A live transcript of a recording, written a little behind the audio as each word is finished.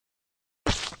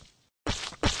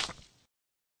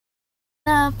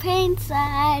The Paint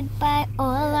Side by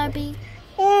OLRB.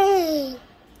 Hey!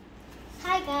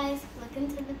 Hi guys, welcome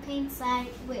to the Paint Side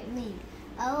with me,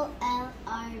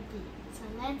 OLRB. So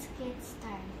let's get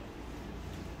started.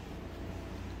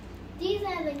 These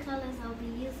are the colors I'll be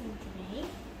using today.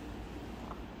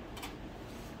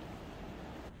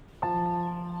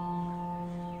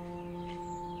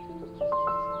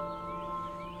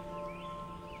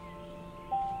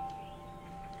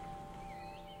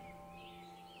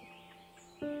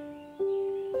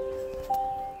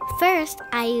 First,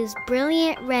 I use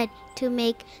brilliant red to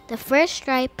make the first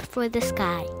stripe for the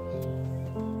sky.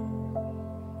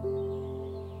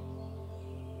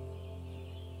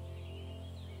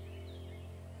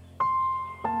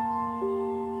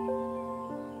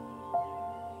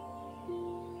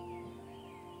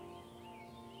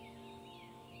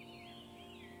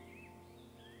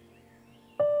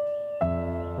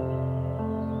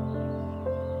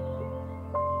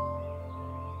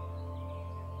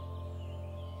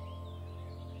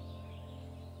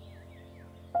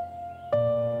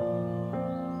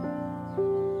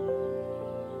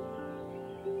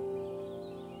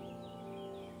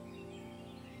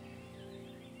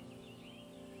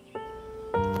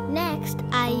 Next,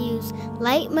 I use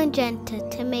light magenta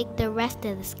to make the rest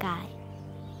of the sky.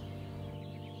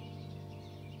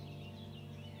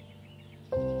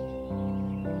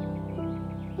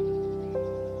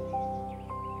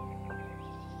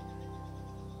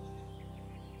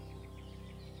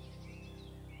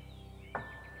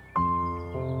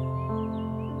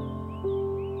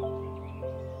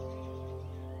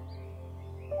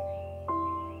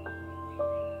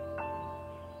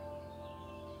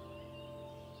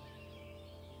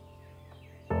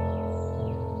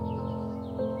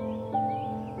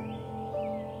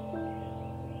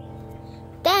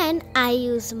 Then I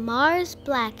use Mars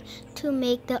Black to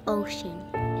make the ocean.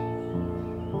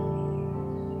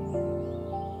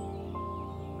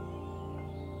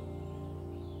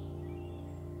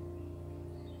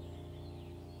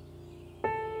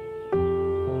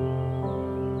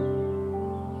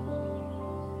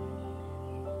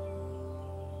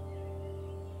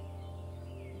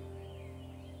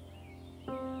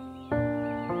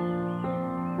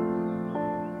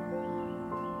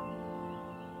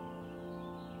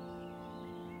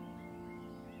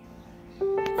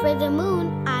 For the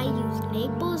moon, I use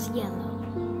Naples yellow.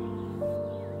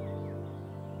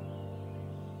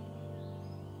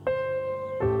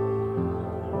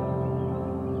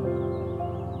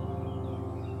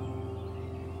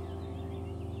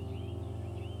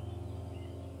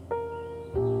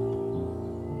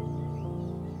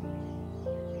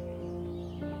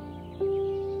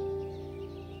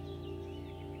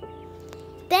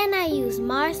 Then I use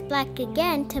Mars Black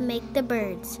again to make the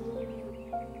birds.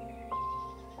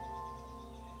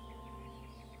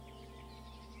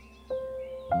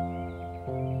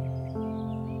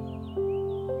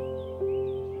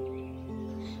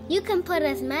 You can put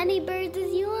as many birds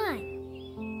as you want.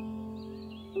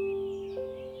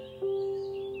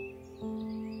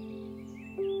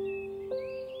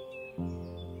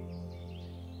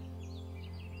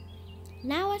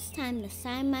 Now it's time to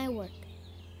sign my work.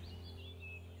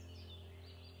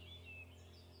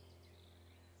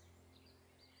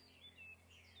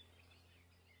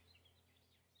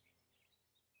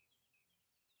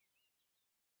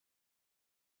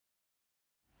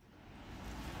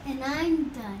 And I'm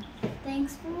done.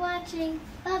 Thanks for watching.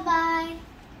 Bye-bye.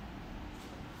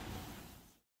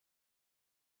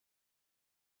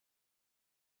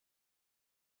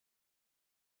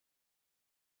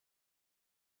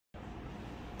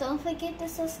 Don't forget to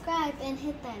subscribe and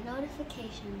hit that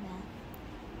notification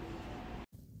bell.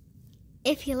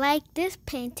 If you like this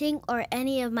painting or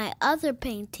any of my other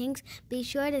paintings, be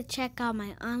sure to check out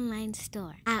my online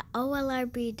store at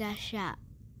olrb.shop.